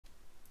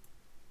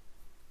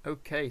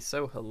Okay,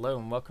 so hello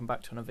and welcome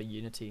back to another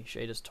Unity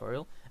shaders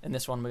tutorial. In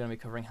this one we're going to be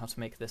covering how to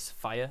make this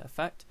fire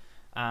effect,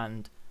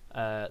 and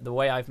the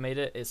way I've made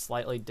it is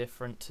slightly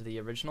different to the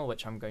original,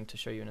 which I'm going to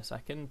show you in a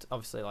second.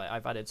 Obviously,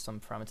 I've added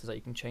some parameters that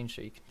you can change,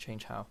 so you can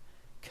change how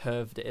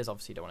curved it is.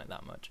 Obviously you don't want it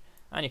that much,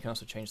 and you can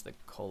also change the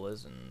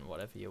colors and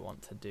whatever you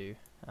want to do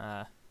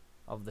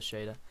of the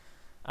shader,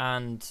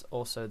 and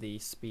also the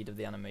speed of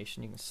the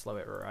animation. You can slow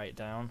it right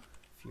down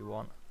if you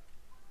want.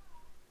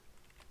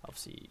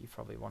 Obviously you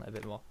probably want it a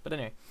bit more, but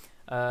anyway,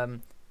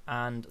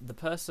 and the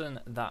person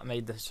that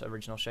made this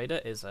original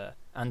shader is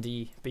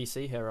Andy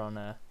BC here on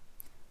the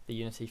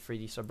Unity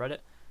 3D subreddit.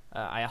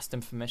 I asked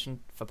him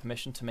for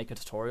permission to make a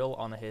tutorial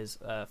on his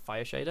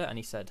fire shader, and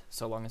he said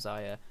so long as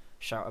I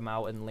shout him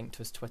out and link to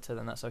his Twitter,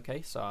 then that's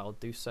okay, so I'll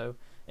do so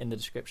in the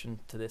description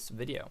to this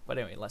video. But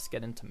anyway, let's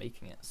get into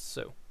making it.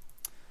 So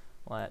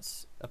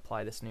let's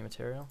apply this new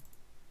material,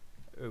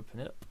 open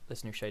it up,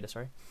 this new shader,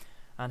 sorry,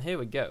 and here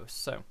we go.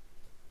 So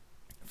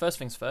first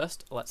things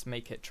first, let's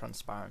make it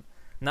transparent,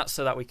 and that's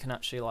so that we can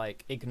actually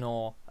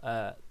ignore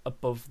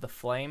above the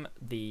flame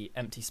the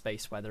empty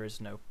space where there is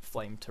no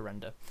flame to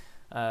render.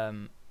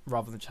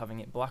 Rather than just having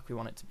it black, we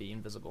want it to be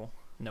invisible,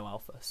 no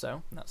alpha.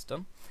 So that's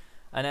done.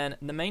 And then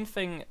the main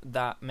thing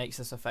that makes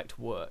this effect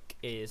work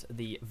is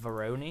the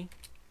Veronoi.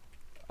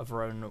 I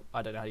don't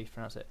know how you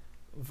pronounce it.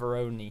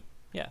 Veronoi.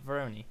 Yeah,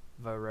 Veronoi.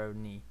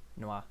 Veronoi.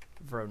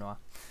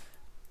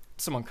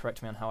 Someone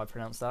correct me on how I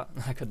pronounce that.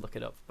 I could look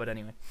it up, but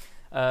anyway.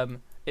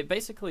 It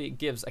basically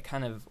gives a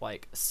kind of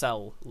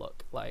cell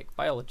look, like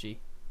biology,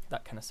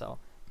 that kind of cell.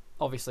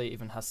 Obviously it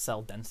even has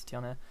cell density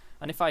on it.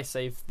 And if I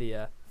save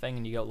the thing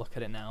and you go look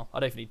at it now, I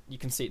don't know if you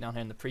can see it down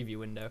here in the preview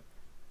window.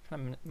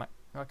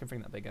 I can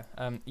bring that bigger.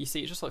 You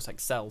see it just looks like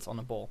cells on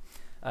a ball.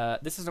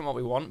 This isn't what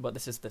we want, but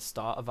this is the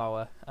start of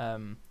our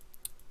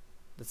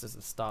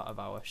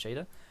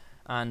shader.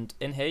 And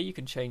in here you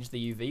can change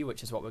the UV,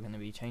 which is what we're going to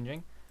be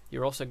changing.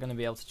 You're also going to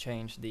be able to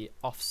change the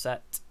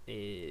offset,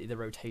 the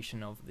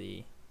rotation of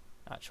the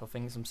actual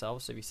things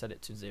themselves. So if you set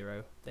it to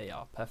 0, they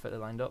are perfectly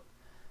lined up.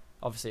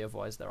 Obviously,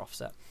 otherwise they're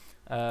offset.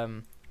 I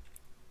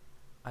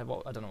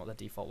don't know what the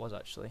default was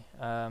actually.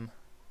 8.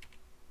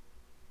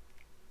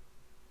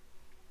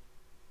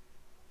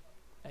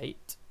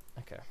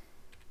 Okay,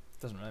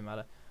 doesn't really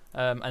matter.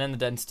 And then the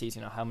densities,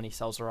 how many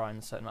cells there are in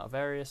a certain amount of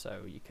area,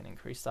 so you can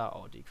increase that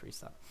or decrease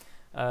that.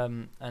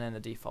 And then the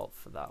default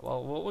for that,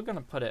 well, we're going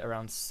to put it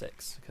around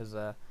 6, because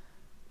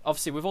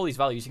obviously with all these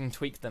values you can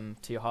tweak them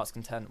to your heart's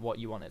content what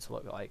you want it to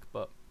look like,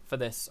 but for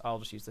this I'll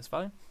just use this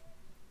value.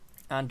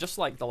 And just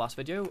like the last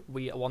video,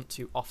 we want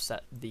to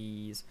offset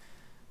these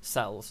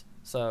cells,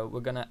 so we're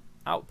going to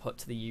output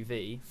to the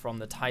UV from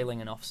the tiling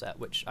and offset,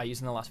 which I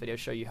used in the last video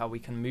to show you how we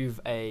can move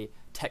a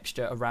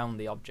texture around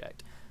the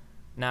object.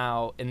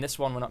 Now, in this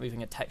one, we're not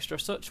moving a texture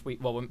as such.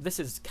 This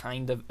is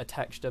kind of a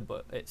texture,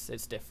 but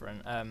it's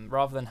different.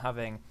 Rather than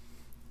having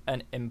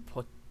an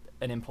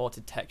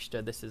imported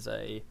texture, this is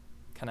a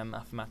kind of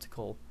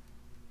mathematical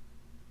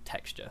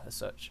texture as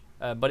such.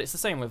 But it's the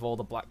same with all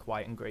the black,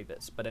 white, and grey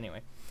bits. But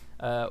anyway,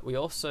 we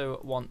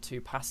also want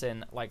to pass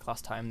in, like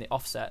last time, the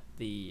offset,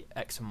 the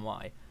X and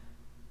Y.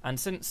 And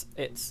since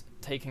it's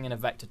taking in a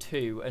vector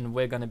 2 and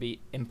we're going to be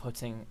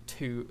inputting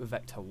 2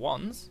 vector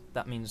 1s,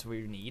 that means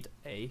we need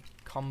a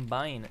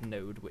combine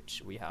node,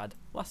 which we had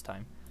last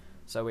time.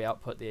 So we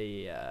output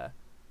the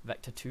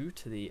vector 2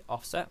 to the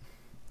offset,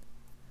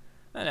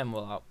 and then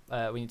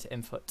we need to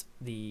input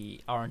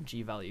the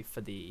RNG value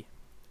for the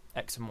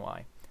X and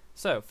Y.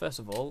 So first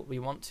of all, we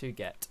want to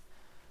get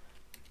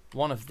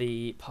one of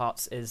the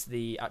parts is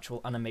the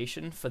actual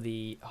animation for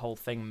the whole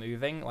thing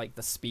moving, like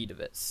the speed of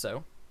it.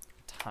 So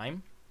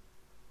time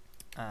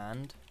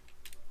and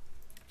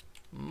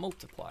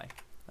multiply,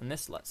 and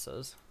this lets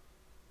us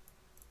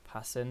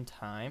pass in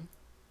time,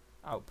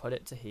 output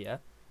it to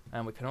here,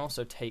 and we can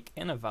also take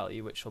in a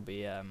value which will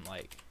be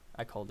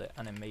I called it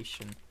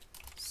animation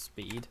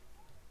speed,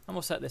 and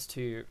we'll set this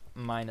to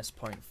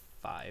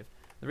 -0.5.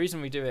 The reason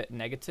we do it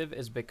negative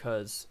is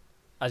because,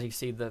 as you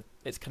see,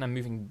 it's kind of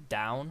moving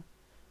down,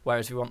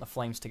 whereas we want the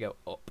flames to go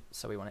up,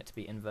 so we want it to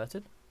be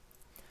inverted.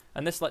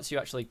 And this lets you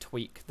actually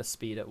tweak the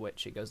speed at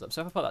which it goes up.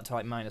 So if I put that to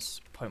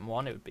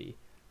 -0.1, it would be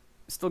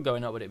still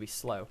going up, but it'd be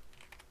slow.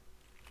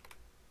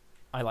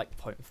 I like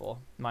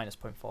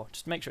 -0.4,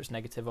 just to make sure it's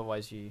negative,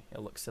 otherwise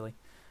it'll look silly.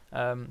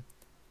 And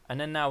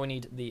then now we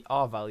need the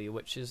R value,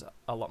 which is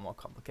a lot more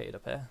complicated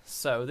up here.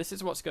 So this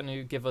is what's going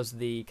to give us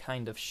the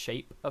kind of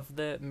shape of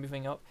the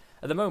moving up.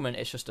 At the moment,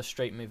 it's just a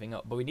straight moving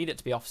up, but we need it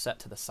to be offset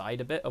to the side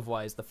a bit,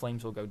 otherwise the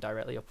flames will go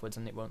directly upwards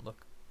and it won't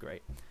look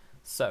great.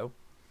 So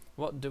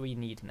what do we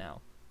need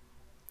now?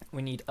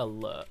 We need a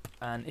lerp,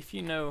 and if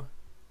you know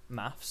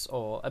maths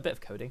or a bit of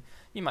coding,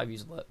 you might have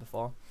used lerp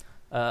before.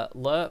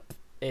 Lerp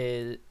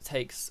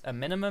takes a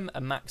minimum,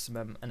 a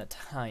maximum, and a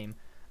time,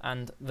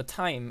 and the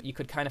time you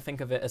could kind of think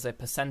of it as a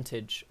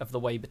percentage of the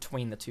way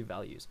between the two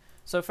values.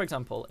 So for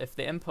example, if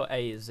the input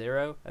A is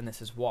 0 and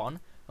this is 1,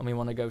 and we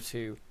want to go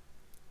to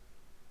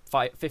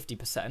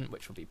 50%,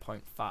 which will be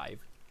 0.5,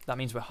 that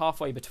means we're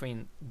halfway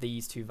between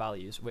these two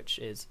values, which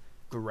is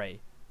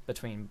grey.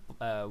 between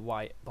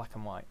black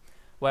and white.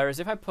 Whereas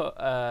if I put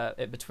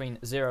it between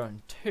 0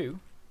 and 2,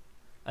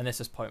 and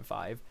this is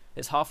 0.5,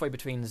 it's halfway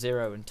between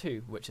 0 and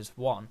 2, which is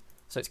 1,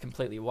 so it's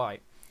completely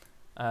white,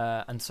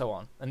 and so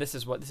on. And this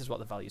is what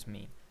the values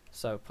mean.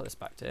 So put this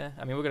back to here.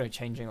 I mean, we're going to be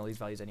changing all these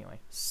values anyway.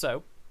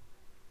 So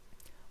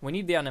we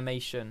need the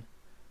animation,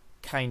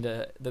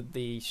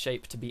 the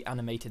shape to be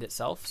animated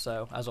itself.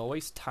 So as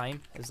always,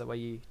 time is the way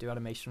you do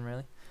animation,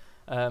 really.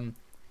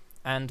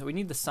 And we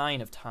need the sign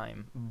of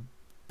time,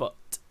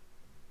 but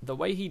the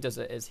way he does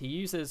it is he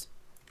uses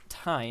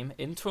time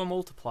into a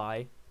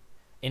multiply,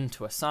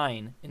 into a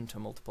sine, into a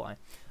multiply.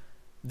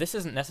 This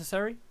isn't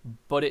necessary,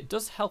 but it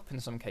does help in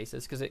some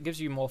cases because it gives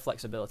you more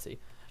flexibility.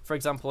 For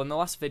example, in the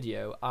last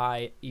video,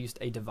 I used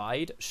a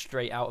divide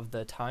straight out of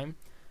the time,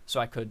 so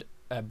I could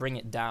bring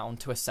it down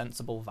to a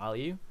sensible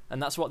value,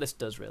 and that's what this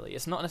does really.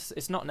 It's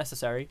not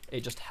necessary,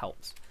 it just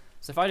helps.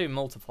 So if I do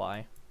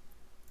multiply,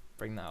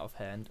 bring that off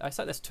here, and I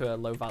set this to a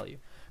low value,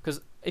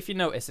 because if you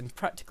notice, in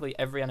practically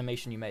every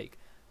animation you make,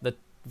 the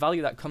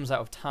value that comes out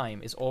of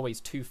time is always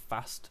too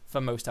fast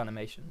for most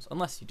animations,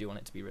 unless you do want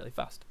it to be really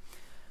fast.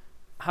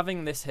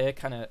 Having this here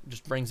kind of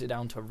just brings it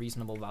down to a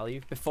reasonable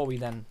value before we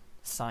then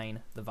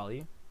sine the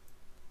value,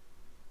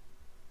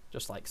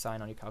 just like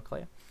sine on your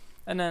calculator.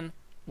 And then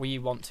we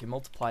want to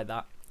multiply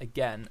that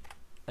again,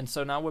 and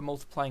so now we're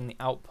multiplying the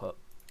output,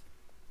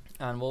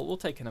 and we'll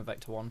take in a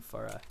vector 1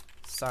 for a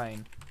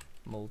sine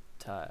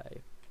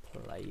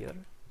multiplier,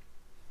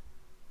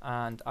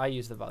 and I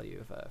use the value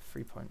of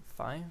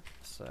 3.5,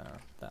 so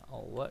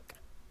that'll work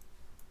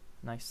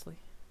nicely.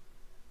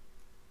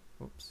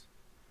 Oops.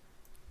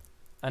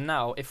 And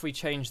now if we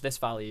change this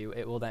value,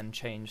 it will then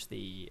change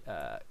the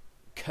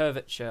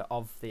curvature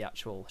of the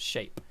actual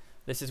shape.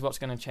 This is what's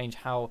going to change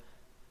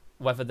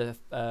whether the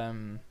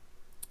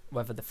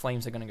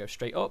flames are going to go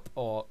straight up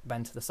or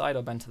bend to the side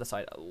or bend to the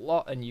side a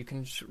lot, and you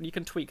can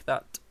tweak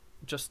that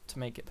just to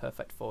make it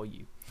perfect for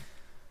you.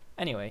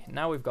 Anyway,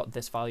 now we've got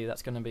this value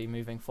that's going to be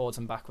moving forwards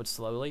and backwards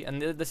slowly,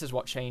 and this is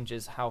what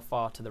changes how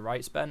far to the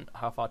right's bent,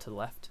 how far to the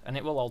left, and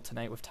it will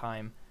alternate with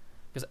time,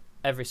 because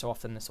every so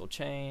often this will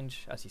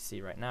change. As you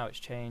see right now, it's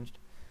changed,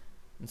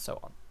 and so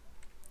on.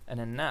 And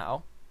then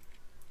now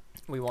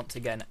we want to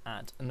get an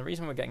add, and the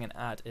reason we're getting an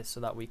add is so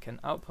that we can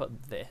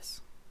output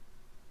this.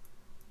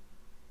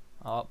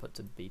 I'll output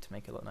to B to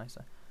make it look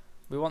nicer.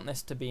 We want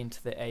this to be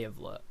into the A of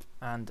lerp,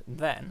 and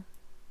then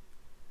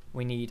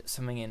we need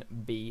something in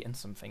B and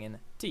something in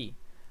D.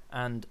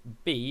 And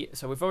B,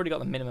 so we've already got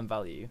the minimum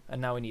value,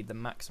 and now we need the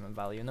maximum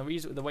value. And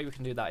the way we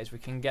can do that is we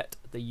can get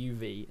the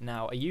UV.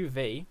 Now a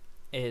UV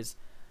is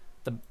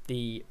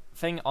the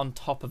thing on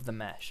top of the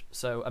mesh.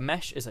 So a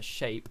mesh is a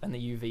shape, and the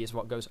UV is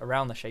what goes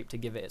around the shape to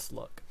give it its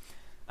look.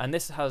 And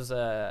this has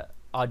a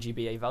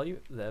RGBA value,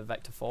 the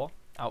vector 4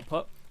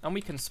 output, and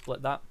we can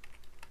split that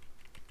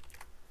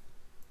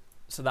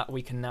so that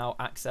we can now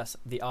access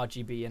the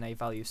RGB and A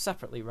values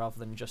separately rather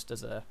than just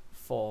as a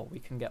 4. We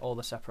can get all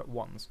the separate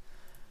ones.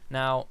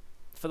 Now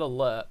for the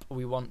lerp,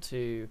 we want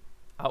to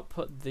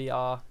output the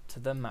R to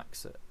the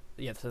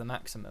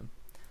maximum,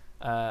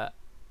 and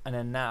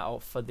then now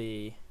for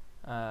the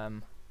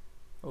oh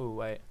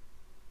wait,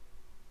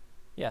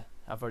 yeah,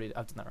 I've done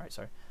that right,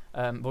 sorry.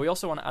 But we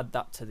also want to add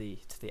that to the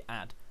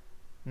add.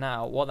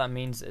 Now what that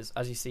means is,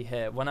 as you see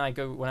here, when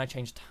I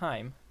change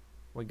time,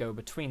 we go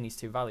between these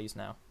two values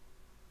now,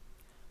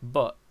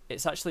 but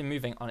it's actually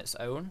moving on its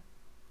own,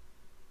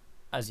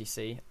 as you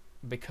see,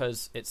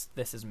 because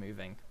this is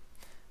moving.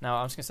 Now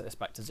I'm just going to set this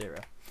back to 0.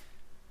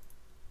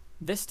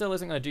 This still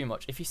isn't going to do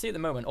much. If you see at the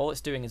moment, all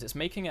it's doing is it's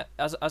making it,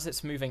 as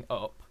it's moving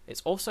up,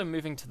 it's also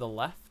moving to the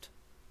left,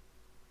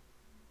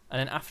 and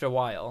then after a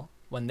while,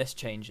 when this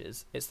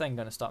changes, it's then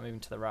going to start moving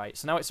to the right.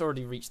 So now it's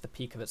already reached the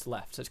peak of its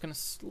left, so it's going to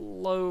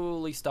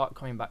slowly start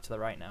coming back to the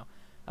right now.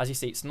 As you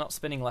see, it's not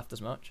spinning left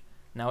as much.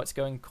 Now it's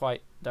going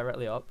quite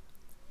directly up.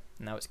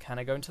 Now it's kind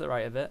of going to the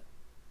right a bit.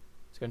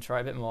 It's going to try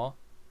a bit more.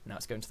 Now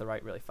it's going to the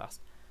right really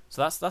fast.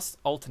 So that's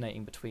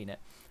alternating between it.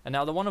 And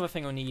now the one other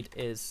thing we need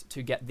is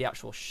to get the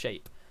actual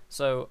shape.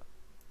 So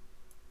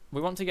we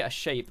want to get a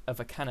shape of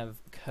a kind of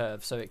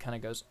curve, so it kind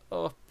of goes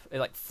up, it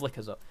like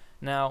flickers up.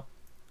 Now,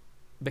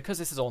 because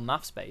this is all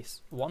math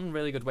space, one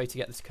really good way to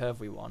get this curve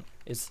we want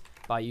is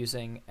by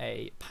using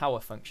a power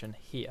function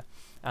here.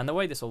 And the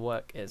way this will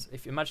work is,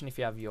 imagine if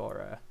you have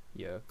your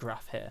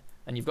graph here,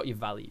 and you've got your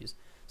values.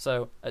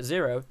 So at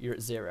 0, you're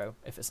at 0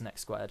 if it's an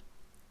x squared.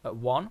 At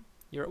 1,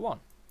 you're at 1.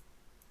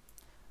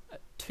 At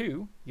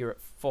 2, you're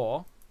at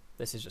 4.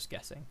 This is just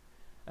guessing.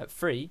 At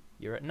 3,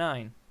 you're at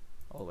 9,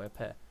 all the way up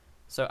here.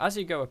 So as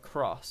you go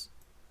across,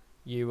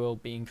 you will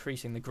be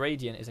increasing. The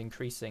gradient is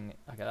increasing.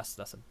 Okay, that's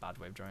a bad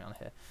way of drawing it on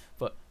here.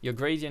 But your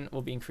gradient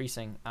will be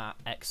increasing at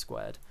x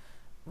squared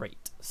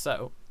rate.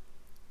 So,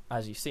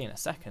 as you see in a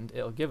second,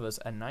 it'll give us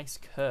a nice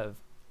curve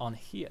on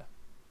here.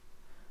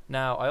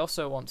 Now, I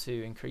also want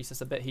to increase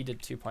this a bit. He did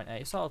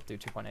 2.8, so I'll do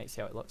 2.8,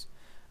 see how it looks.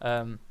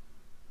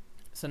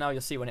 So now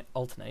you'll see when it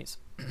alternates.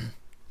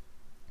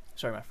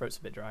 Sorry, my throat's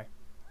a bit dry.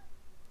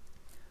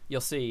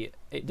 You'll see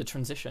the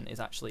transition is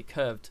actually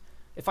curved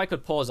if I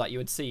could pause that, you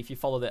would see if you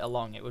followed it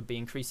along, it would be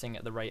increasing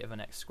at the rate of an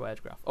x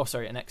squared graph. Oh,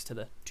 sorry, an x to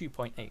the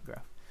 2.8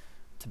 graph,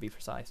 to be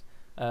precise.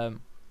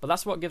 But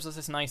that's what gives us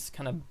this nice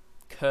kind of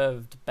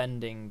curved,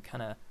 bending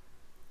kind of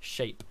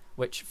shape,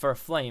 which for a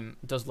flame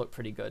does look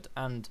pretty good.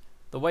 And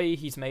the way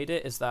he's made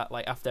it is that,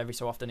 like, after every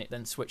so often it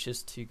then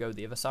switches to go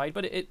the other side,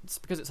 but it's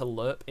because it's a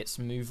lerp, it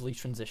smoothly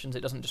transitions.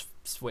 It doesn't just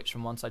switch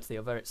from one side to the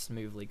other, it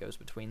smoothly goes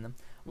between them,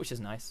 which is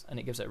nice, and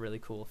it gives it a really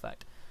cool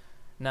effect.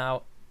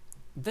 Now,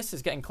 this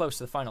is getting close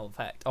to the final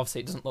effect.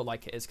 Obviously, it doesn't look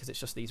like it is because it's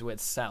just these weird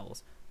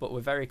cells, but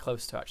we're very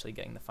close to actually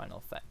getting the final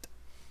effect.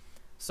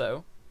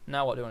 So,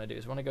 now what we want to do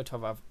is we want to go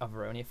to our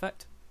Veronoi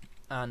effect,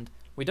 and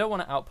we don't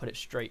want to output it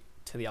straight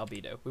to the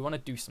albedo. We want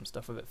to do some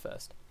stuff with it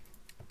first.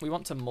 We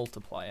want to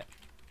multiply it.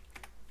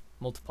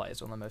 Multiply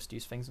is one of the most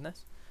used things in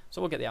this.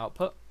 So we'll get the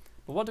output.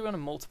 But what do we want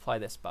to multiply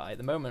this by? At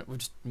the moment, we've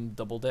just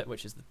doubled it,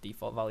 which is the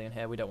default value in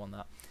here. We don't want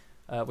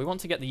that. We want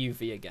to get the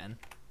UV again.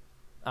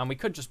 And we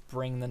could just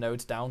bring the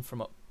nodes down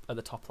from up at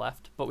the top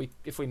left. But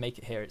if we make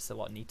it here, it's a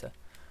lot neater.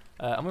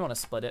 And we want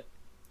to split it.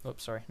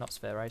 Oops, sorry, not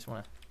spherize. We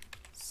want to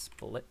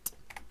split.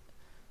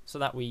 So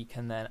that we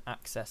can then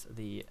access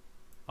the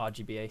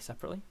RGBA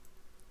separately.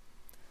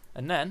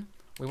 And then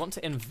we want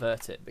to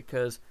invert it,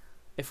 because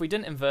if we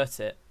didn't invert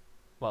it,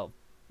 well,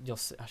 you'll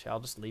see, actually I'll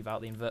just leave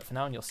out the invert for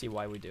now and you'll see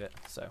why we do it.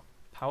 So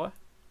power,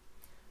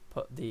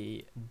 put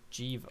the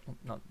G,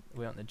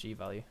 we want the G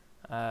value.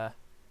 Now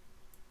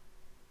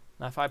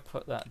if I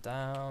put that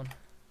down,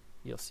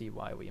 you'll see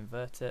why we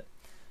invert it.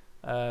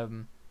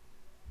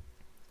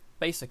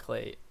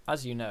 Basically,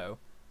 as you know,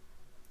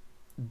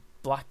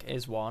 black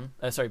is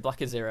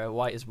 0,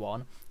 white is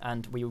 1,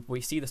 and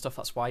we see the stuff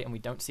that's white and we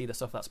don't see the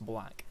stuff that's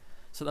black.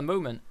 So at the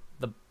moment,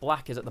 the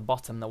black is at the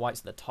bottom, the white's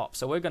at the top.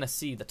 So we're going to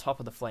see the top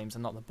of the flames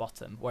and not the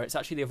bottom, where it's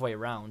actually the other way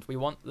around. We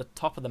want the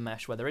top of the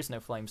mesh where there is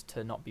no flames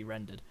to not be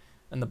rendered,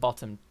 and the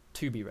bottom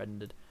to be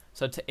rendered.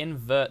 So to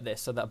invert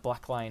this so that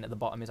black line at the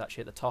bottom is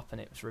actually at the top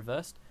and it's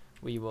reversed,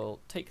 we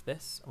will take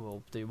this,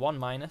 we'll do 1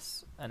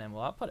 minus, and then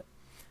we'll output it.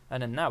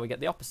 And then now we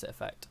get the opposite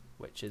effect,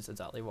 which is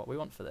exactly what we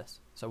want for this.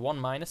 So 1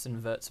 minus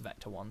inverts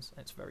vector 1s, and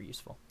it's very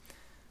useful.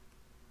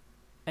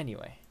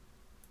 Anyway,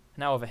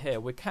 now over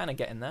here, we're kind of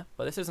getting there,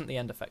 but this isn't the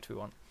end effect we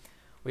want.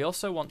 We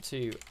also want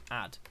to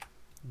add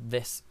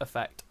this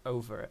effect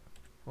over it.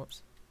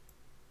 Whoops.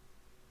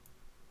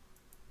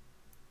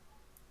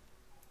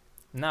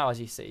 Now, as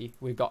you see,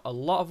 we've got a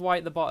lot of white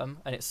at the bottom,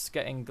 and it's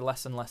getting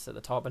less and less at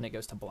the top, and it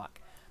goes to black.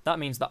 That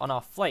means that on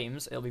our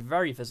flames, it'll be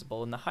very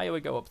visible, and the higher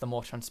we go up, the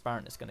more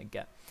transparent it's going to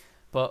get.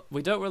 But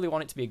we don't really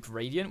want it to be a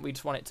gradient, we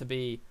just want it to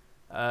be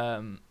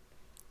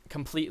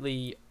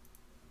completely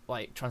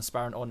like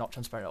transparent or not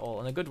transparent at all.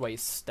 And a good way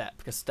is step,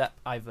 because step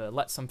either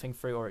lets something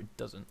through or it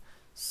doesn't.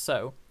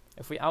 So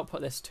if we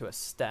output this to a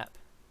step,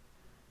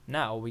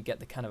 now we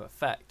get the kind of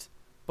effect,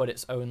 but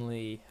it's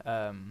only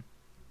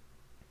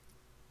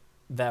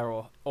there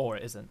or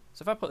it isn't.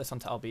 So if I put this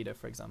onto albedo,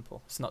 for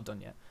example, it's not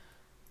done yet.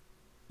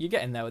 You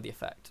get in there with the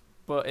effect,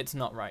 but it's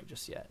not right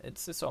just yet.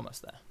 It's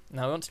almost there.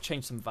 Now we want to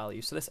change some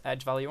value. So this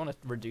edge value, I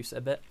want to reduce it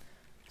a bit.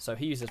 So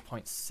he uses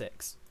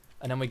 0.6,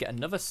 and then we get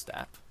another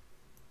step,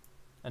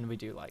 and we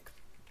do like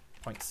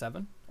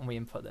 0.7, and we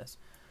input this.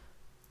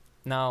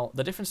 Now,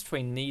 the difference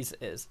between these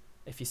is,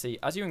 if you see,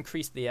 as you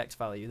increase the X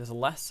value, there's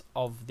less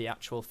of the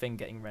actual thing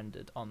getting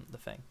rendered on the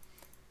thing.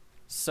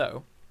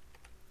 So,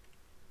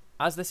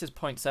 as this is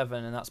 0.7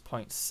 and that's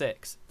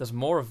 0.6, there's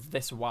more of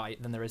this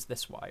white than there is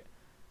this white.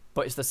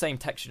 But it's the same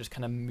texture, just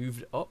kind of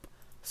moved up.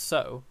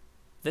 So,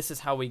 this is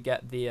how we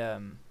get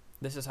the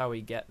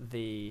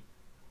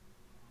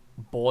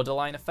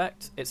borderline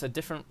effect. It's a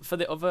different, for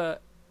the other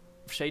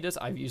shaders,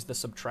 I've used the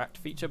subtract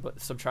feature, but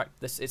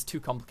subtract, this it's too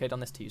complicated on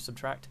this to use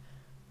subtract.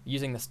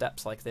 Using the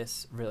steps like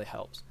this really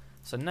helps.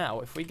 So now,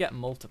 if we get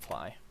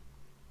multiply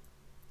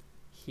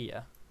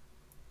here,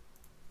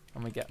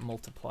 and we get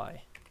multiply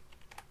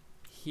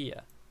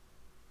here,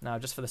 now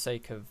just for the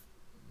sake of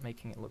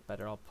making it look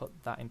better, I'll put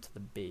that into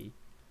the B.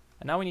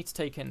 And now we need to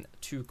take in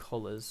 2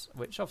 colors,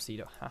 which obviously you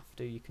don't have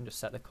to, you can just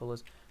set the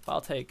colors. But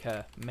I'll take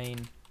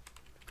main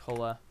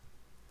color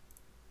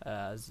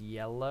as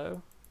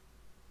yellow,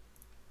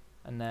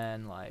 and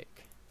then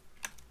like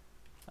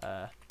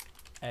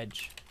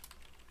edge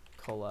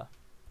color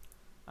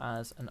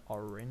as an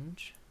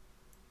orange.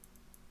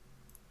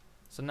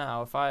 So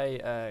now if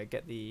I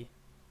get the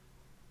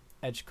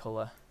edge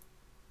color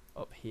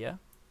up here,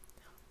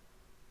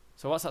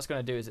 so what that's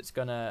going to do is it's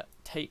going to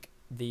take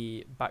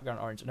the background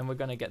orange, and then we're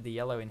going to get the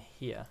yellow in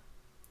here,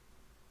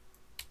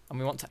 and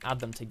we want to add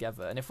them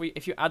together. And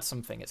if you add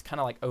something, it's kind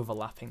of like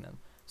overlapping them.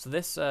 So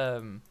this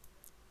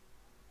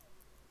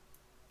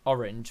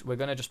orange, we're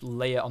going to just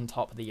lay it on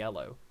top of the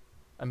yellow.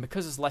 And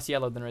because it's less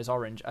yellow than there is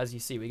orange, as you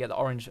see, we get the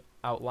orange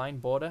outline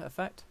border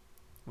effect,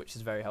 which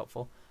is very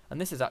helpful. And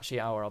this is actually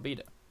our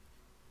albedo.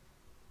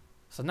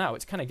 So now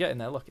it's kind of getting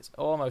there. Look, it's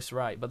almost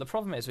right. But the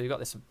problem is we've got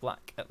this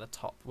black at the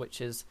top,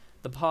 which is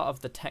the part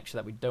of the texture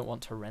that we don't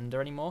want to render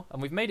anymore.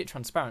 And we've made it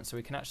transparent, so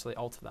we can actually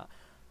alter that.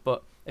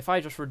 But if I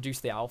just reduce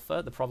the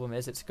alpha, the problem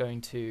is it's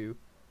going to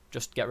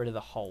just get rid of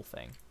the whole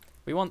thing.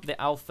 we want the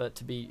alpha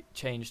to be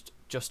changed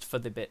just for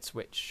the bits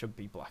which should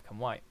be black and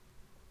white.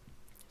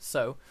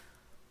 So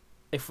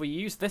if we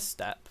use this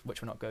step,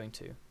 which we're not going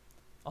to,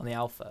 on the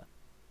alpha,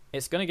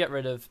 it's going to get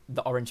rid of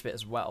the orange bit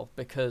as well,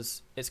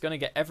 because it's going to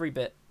get every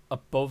bit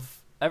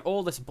above,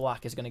 all this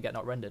black is going to get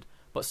not rendered,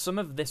 but some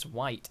of this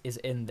white is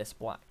in this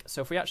black.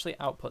 So if we actually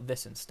output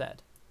this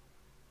instead,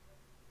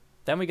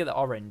 then we get the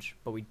orange,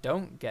 but we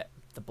don't get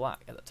the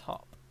black at the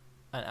top.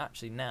 And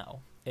actually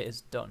now it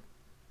is done.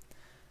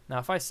 Now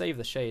if I save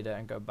the shader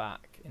and go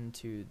back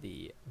into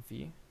the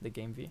view, the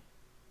game view,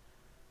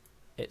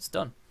 it's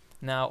done.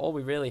 Now all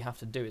we really have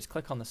to do is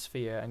click on the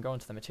sphere and go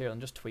into the material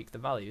and just tweak the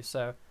value.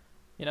 So,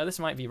 you know, this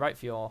might be right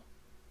for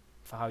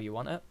how you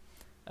want it.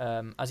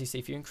 As you see,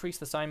 if you increase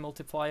the sine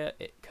multiplier,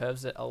 it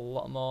curves it a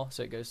lot more,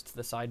 so it goes to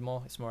the side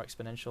more. It's more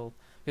exponential,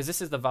 because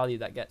this is the value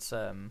that gets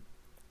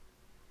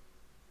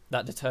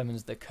that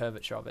determines the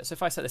curvature of it. So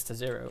if I set this to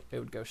 0, it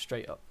would go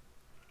straight up.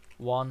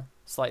 1,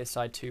 slightly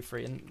side, 2,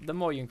 3, and the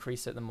more you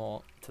increase it, the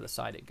more to the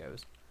side it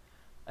goes.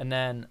 And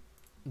then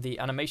the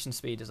animation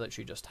speed is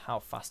literally just how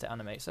fast it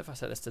animates. So if I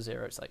set this to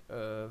 0, it's like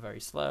very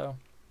slow.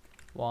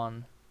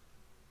 1.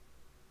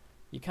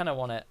 You kind of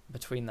want it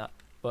between that,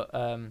 but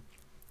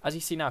as you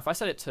see now, if I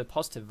set it to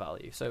positive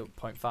value, so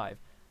 0.5,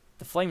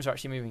 the flames are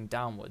actually moving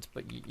downwards,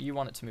 but you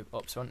want it to move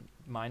up, so on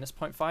minus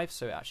 0.5,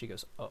 so it actually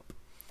goes up.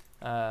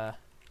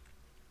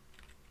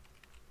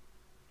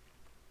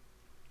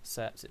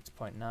 Set it to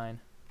 0.9.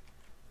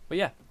 But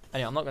yeah,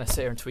 anyway, I'm not going to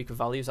sit here and tweak with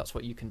values, that's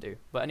what you can do.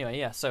 But anyway,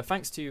 yeah, so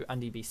thanks to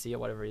AndyBC, or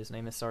whatever his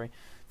name is, sorry,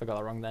 if I got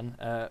that wrong then,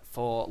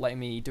 for letting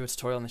me do a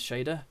tutorial on the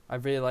shader. I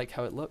really like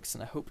how it looks,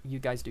 and I hope you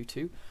guys do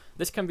too.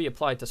 This can be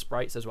applied to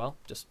sprites as well.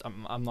 Just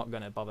I'm not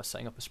going to bother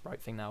setting up a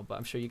sprite thing now, but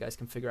I'm sure you guys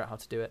can figure out how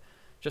to do it.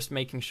 Just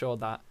making sure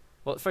that,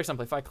 well, for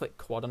example, if I click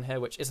quad on here,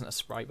 which isn't a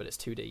sprite, but it's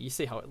 2D, you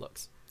see how it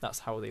looks. That's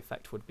how the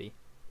effect would be.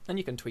 And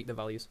you can tweak the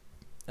values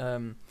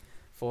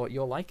for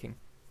your liking.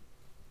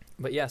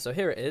 But yeah, so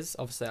here it is.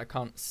 Obviously, I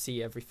can't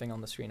see everything on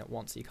the screen at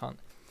once, so you can't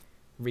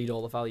read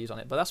all the values on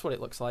it. But that's what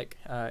it looks like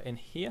in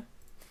here.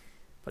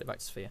 Put it back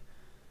to sphere.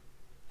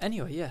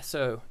 Anyway, yeah,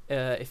 so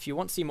if you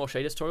want to see more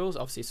shader tutorials,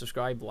 obviously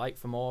subscribe, like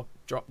for more.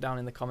 Drop down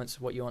in the comments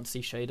what you want to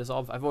see shaders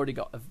of. I've already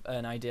got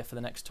an idea for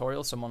the next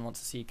tutorial. Someone wants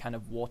to see kind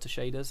of water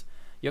shaders.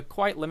 You're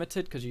quite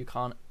limited because you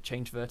can't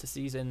change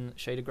vertices in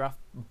shader graph,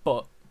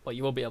 but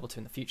you will be able to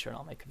in the future, and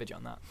I'll make a video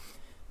on that.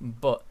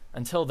 But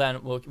until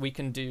then, we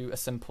can do a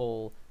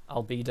simple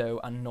albedo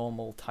and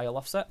normal tile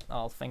offset.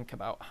 I'll think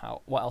about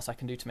what else I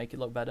can do to make it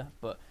look better,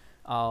 but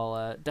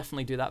I'll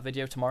definitely do that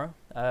video tomorrow.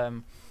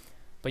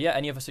 But yeah,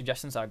 any other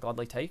suggestions I'd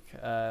gladly take.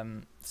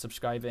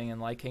 Subscribing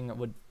and liking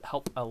would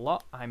help a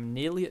lot. I'm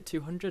nearly at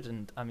 200,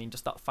 and I mean,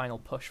 just that final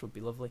push would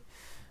be lovely.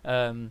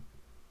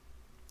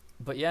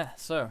 But yeah,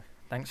 so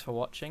thanks for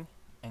watching,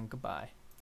 and goodbye.